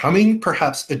becoming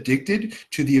perhaps addicted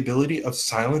to the ability of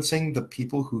silencing the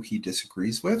people who he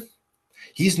disagrees with?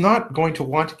 He's not going to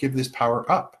want to give this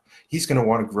power up. He's going to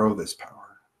want to grow this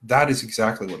power. that is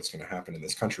exactly what's going to happen in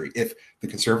this country if the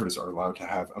Conservatives are allowed to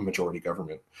have a majority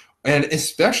government. And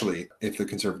especially if the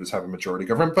Conservatives have a majority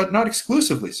government, but not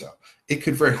exclusively so. It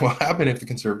could very well happen if the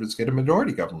Conservatives get a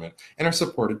minority government and are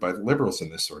supported by the Liberals in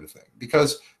this sort of thing,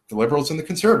 because the Liberals and the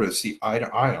Conservatives see eye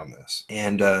to eye on this.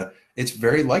 And it's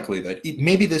very likely that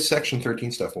maybe this Section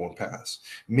 13 stuff won't pass.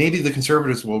 Maybe the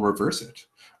Conservatives will reverse it.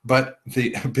 But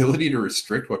the ability to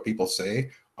restrict what people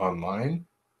say online,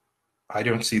 I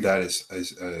don't see that as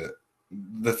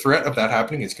the threat of that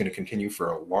happening is going to continue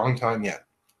for a long time yet.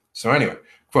 So anyway,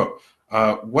 quote,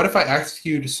 what if I asked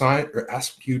you to sign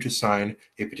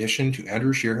a petition to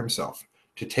Andrew Scheer himself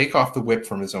to take off the whip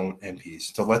from his own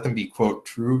MPs, to let them be, quote,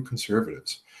 true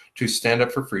conservatives, to stand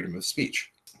up for freedom of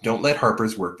speech. Don't let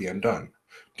Harper's work be undone.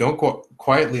 Don't go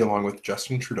quietly along with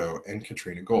Justin Trudeau and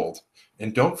Katrina Gold.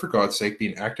 And don't, for God's sake,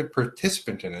 be an active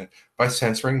participant in it by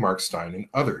censoring Mark Steyn and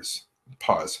others.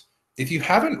 Pause. If you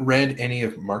haven't read any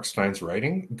of Mark Steyn's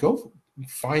writing, go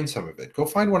find some of it. Go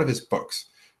find one of his books.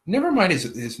 Never mind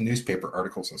his newspaper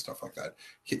articles and stuff like that.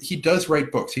 He does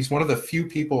write books. He's one of the few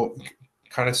people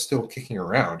kind of still kicking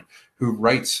around who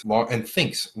writes long and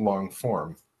thinks long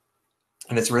form.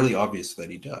 And it's really obvious that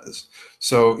he does.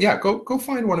 So yeah, go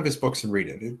find one of his books and read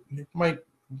it. It might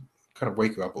kind of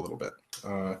wake you up a little bit.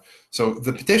 So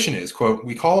the petition is, quote,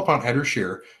 we call upon Andrew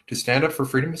Scheer to stand up for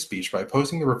freedom of speech by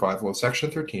opposing the revival of Section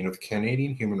 13 of the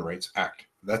Canadian Human Rights Act.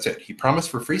 That's it. He promised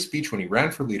for free speech when he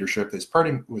ran for leadership. His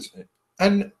party was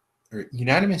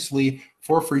unanimously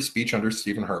for free speech under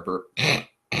Stephen Harper.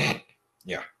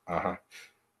 Yeah,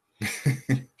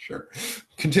 Sure.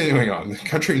 Continuing on, the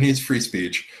country needs free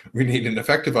speech. We need an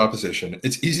effective opposition.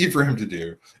 It's easy for him to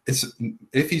do.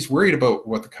 If he's worried about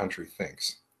what the country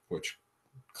thinks, which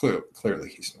clearly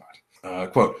he's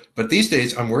not. Quote, but these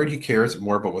days I'm worried he cares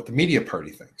more about what the media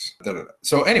party thinks. Da, da, da.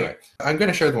 So anyway, I'm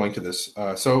going to share the link to this.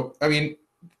 So, I mean,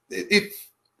 it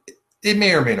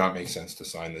may or may not make sense to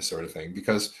sign this sort of thing,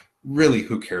 because really,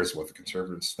 who cares what the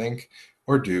Conservatives think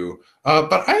or do?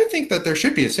 But I think that there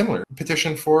should be a similar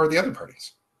petition for the other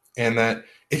parties, and that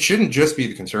it shouldn't just be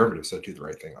the Conservatives that do the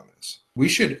right thing on this. We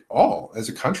should all, as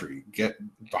a country, get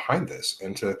behind this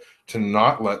and to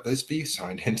not let this be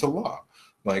signed into law.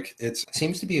 Like, it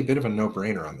seems to be a bit of a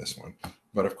no-brainer on this one.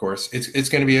 But of course, it's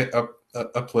going to be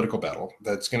a political battle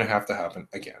that's going to have to happen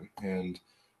again. And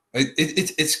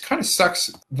it's kind of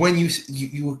sucks when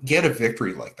you get a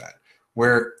victory like that,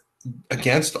 where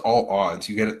against all odds,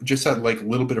 you get just that like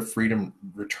little bit of freedom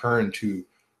return to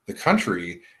the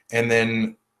country, and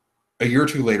then a year or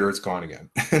two later, it's gone again.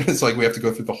 And it's like we have to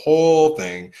go through the whole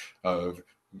thing of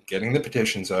getting the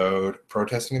petitions out,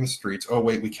 protesting in the streets. Oh,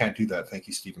 wait, we can't do that. Thank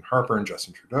you, Stephen Harper and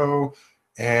Justin Trudeau,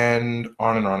 and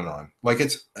on and on and on. Like,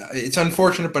 it's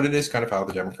unfortunate, but it is kind of how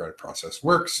the democratic process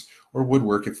works, or would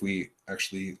work if we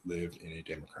actually lived in a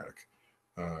democratic,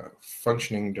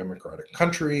 functioning democratic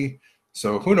country.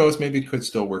 So who knows, maybe it could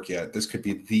still work yet. This could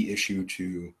be the issue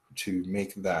to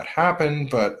make that happen,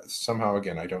 but somehow,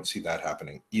 again, I don't see that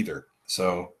happening either.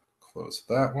 So close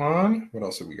that one. What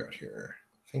else have we got here?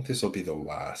 I think this will be the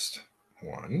last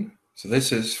one. So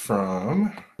this is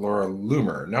from Laura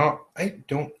Loomer. Now, I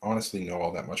don't honestly know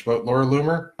all that much about Laura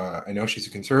Loomer. I know she's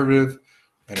a conservative,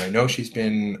 and I know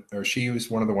she was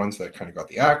one of the ones that kind of got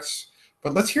the axe.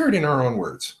 But let's hear it in her own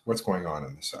words. What's going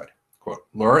on this side? Quote,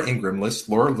 Laura Ingraham lists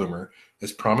Laura Loomer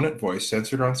as prominent voice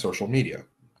censored on social media.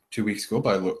 2 weeks ago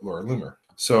by Laura Loomer.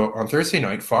 So on Thursday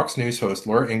night, Fox News host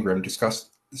Laura Ingraham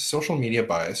discussed social media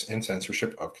bias and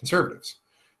censorship of conservatives.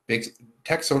 Big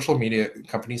tech social media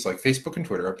companies like Facebook and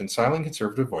Twitter have been silencing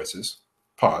conservative voices.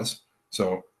 Pause.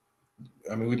 So,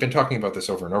 I mean, we've been talking about this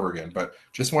over and over again, but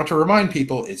just want to remind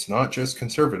people it's not just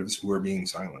conservatives who are being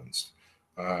silenced.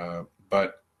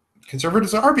 But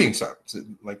conservatives are being silenced.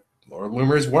 Like, Laura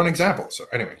Loomer is one example. So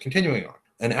anyway, continuing on.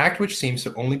 An act which seems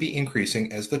to only be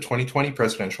increasing as the 2020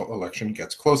 presidential election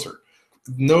gets closer.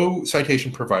 No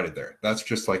citation provided there. That's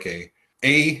just like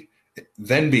A,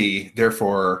 then B,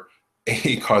 therefore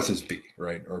A causes B,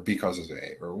 right? Or B causes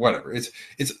A, or whatever.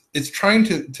 It's trying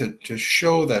to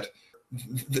show that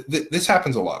this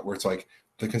happens a lot, where it's like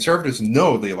the conservatives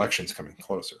know the election's coming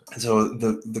closer. And so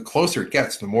the closer it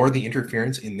gets, the more the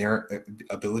interference in their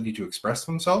ability to express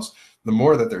themselves, the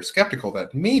more that they're skeptical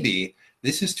that maybe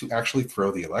this is to actually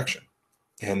throw the election.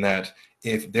 And that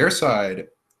if their side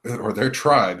or their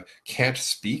tribe can't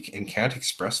speak and can't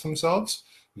express themselves,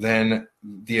 then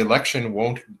the election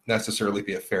won't necessarily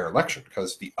be a fair election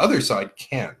because the other side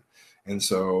can. And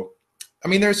so, I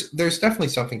mean, there's definitely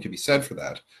something to be said for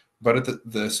that. But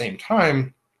at the same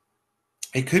time,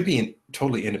 it could be a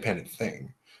totally independent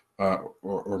thing,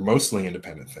 or mostly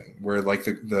independent thing, where like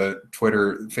the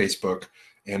Twitter, Facebook,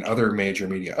 and other major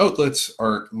media outlets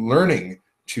are learning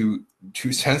to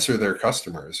censor their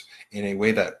customers in a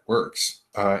way that works.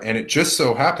 And it just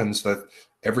so happens that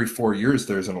every 4 years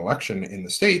there's an election in the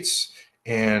States,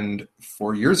 and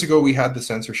 4 years ago we had the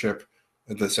censorship.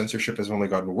 The censorship has only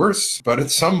gotten worse, but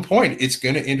at some point it's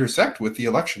going to intersect with the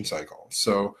election cycle.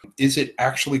 So is it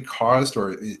actually caused,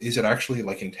 or is it actually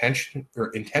like intention or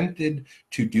intended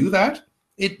to do that?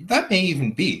 That may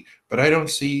even be, but I don't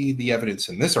see the evidence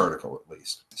in this article, at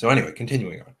least. So anyway,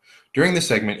 continuing on. During this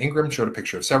segment, Ingram showed a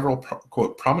picture of several,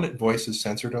 quote, prominent voices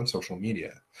censored on social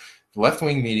media. The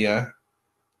left-wing media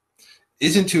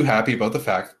isn't too happy about the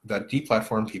fact that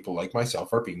deplatformed people like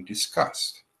myself are being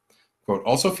discussed. Quote,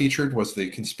 also featured was the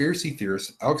conspiracy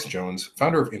theorist Alex Jones,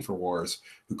 founder of InfoWars,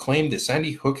 who claimed the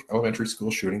Sandy Hook Elementary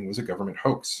School shooting was a government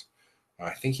hoax.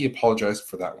 I think he apologized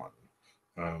for that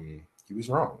one. He was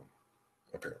wrong,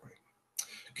 apparently.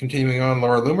 Continuing on,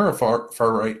 Laura Loomer, a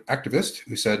far-right activist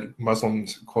who said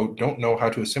Muslims, quote, don't know how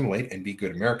to assimilate and be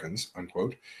good Americans,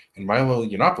 unquote. And Milo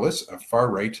Yiannopoulos, a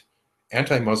far-right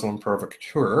anti-Muslim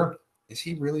provocateur. Is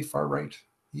he really far-right?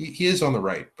 He is on the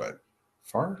right, but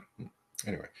far?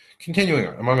 Anyway, continuing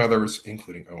on, among others,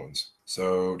 including Owens.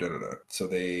 So, So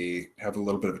they have a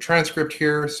little bit of a transcript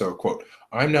here. So, quote,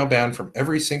 I'm now banned from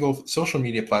every single social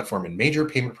media platform and major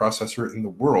payment processor in the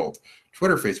world.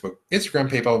 Twitter, Facebook, Instagram,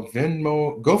 PayPal,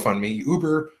 Venmo, GoFundMe,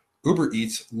 Uber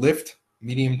Eats, Lyft,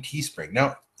 Medium, Teespring.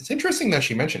 Now, it's interesting that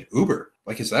she mentioned Uber.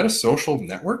 Like, is that a social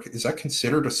network? Is that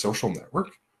considered a social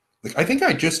network? Like, I think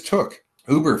I just took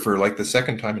Uber for like the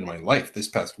second time in my life this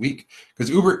past week,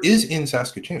 because Uber is in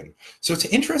Saskatoon. So it's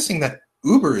interesting that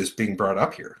Uber is being brought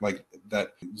up here, like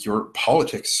that your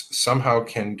politics somehow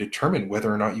can determine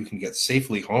whether or not you can get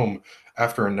safely home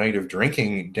after a night of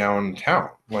drinking downtown.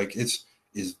 Like, is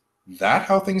that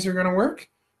how things are going to work?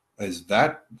 Is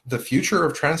that the future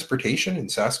of transportation in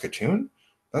Saskatoon?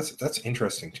 That's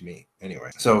interesting to me. Anyway,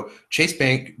 so Chase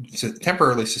Bank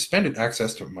temporarily suspended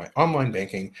access to my online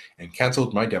banking and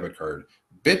canceled my debit card.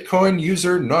 Bitcoin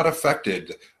user not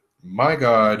affected. My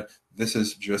God, this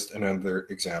is just another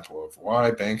example of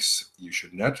why banks, you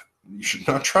should not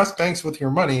trust banks with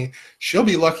your money. She'll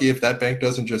be lucky if that bank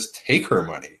doesn't just take her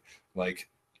money. Like,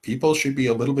 people should be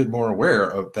a little bit more aware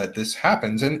of that this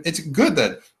happens, and it's good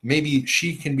that maybe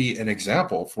she can be an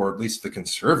example for at least the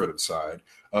conservative side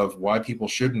of why people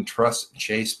shouldn't trust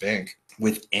Chase Bank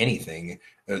with anything,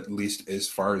 at least as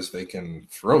far as they can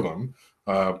throw them.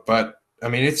 But I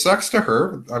mean, it sucks to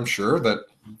her. I'm sure that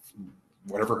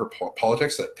whatever her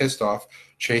politics that pissed off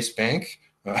Chase Bank,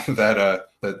 that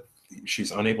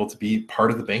she's unable to be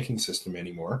part of the banking system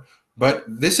anymore. But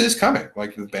this is coming.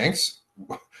 Like, the banks,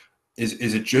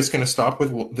 is it just going to stop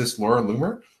with this Laura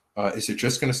Loomer? Is it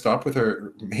just going to stop with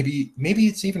her? Maybe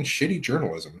it's even shitty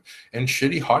journalism and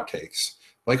shitty hot takes.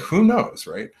 Like, who knows,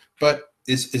 right? But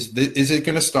is it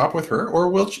going to stop with her, or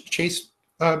will Chase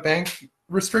Bank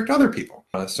restrict other people?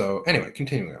 So anyway,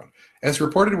 continuing on. As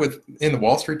reported in the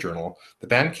Wall Street Journal, the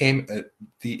ban came at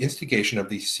the instigation of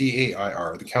the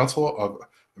CAIR, the Council of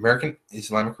American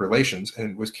Islamic Relations,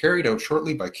 and was carried out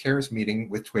shortly by CAIR's meeting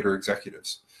with Twitter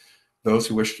executives. Those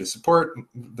who wish to support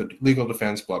the legal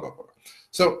defense, blah, blah, blah.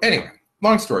 So anyway,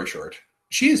 long story short,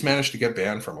 she has managed to get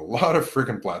banned from a lot of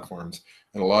freaking platforms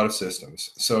and a lot of systems.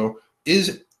 So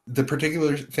is the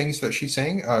particular things that she's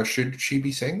saying, should she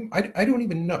be saying? I don't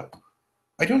even know.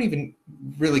 I don't even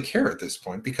really care at this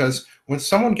point, because when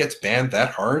someone gets banned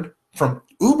that hard from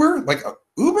Uber, like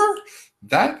Uber,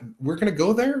 that we're going to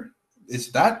go there?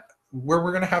 Is that where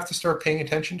we're going to have to start paying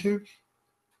attention to?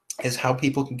 Is how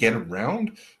people can get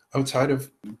around outside of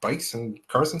bikes and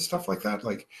cars and stuff like that?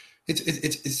 Like,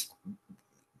 it's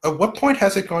at what point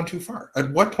has it gone too far? At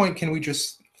what point can we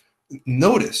just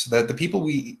notice that the people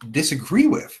we disagree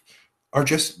with are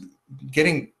just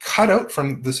getting cut out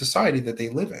from the society that they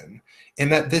live in,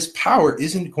 and that this power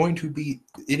isn't going to be,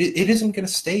 it isn't going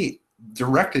to stay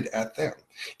directed at them.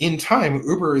 In time,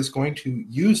 Uber is going to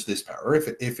use this power,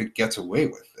 if it gets away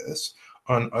with this,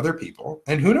 on other people.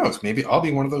 And who knows, maybe I'll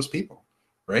be one of those people,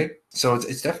 right? So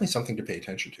it's definitely something to pay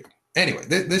attention to. Anyway,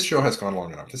 this show has gone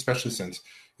long enough, especially since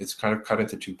it's kind of cut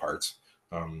into two parts,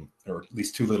 or at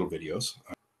least two little videos.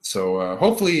 So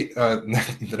hopefully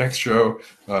the next show,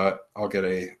 I'll get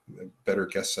a better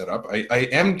guest set up. I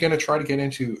am going to try to get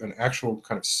into an actual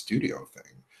kind of studio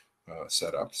thing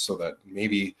set up, so that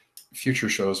maybe future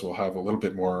shows will have a little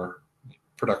bit more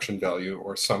production value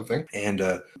or something. And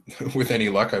with any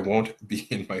luck, I won't be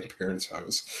in my parents'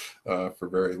 house for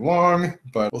very long,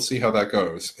 but we'll see how that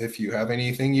goes. If you have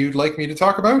anything you'd like me to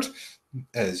talk about,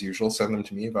 as usual, send them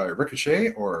to me via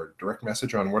Ricochet or direct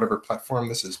message on whatever platform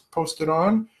this is posted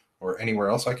on, or anywhere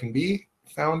else I can be.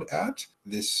 found at.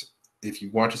 This, if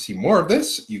you want to see more of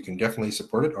this, you can definitely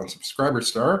support it on Subscriber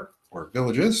Star or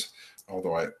Villages,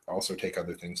 although I also take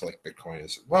other things like Bitcoin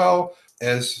as well.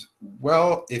 As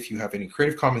well, if you have any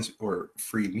Creative Commons or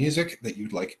free music that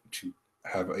you'd like to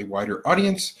have a wider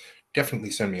audience,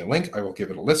 definitely send me a link. I will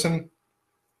give it a listen.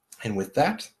 And with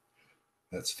that,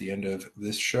 that's the end of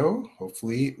this show.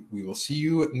 Hopefully, we will see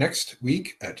you next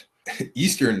week at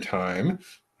Eastern Time.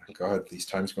 Oh God, these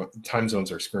time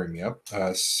zones are screwing me up.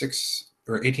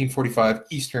 1845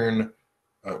 Eastern,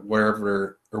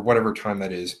 wherever or whatever time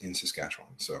that is in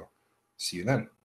Saskatchewan. So, see you then.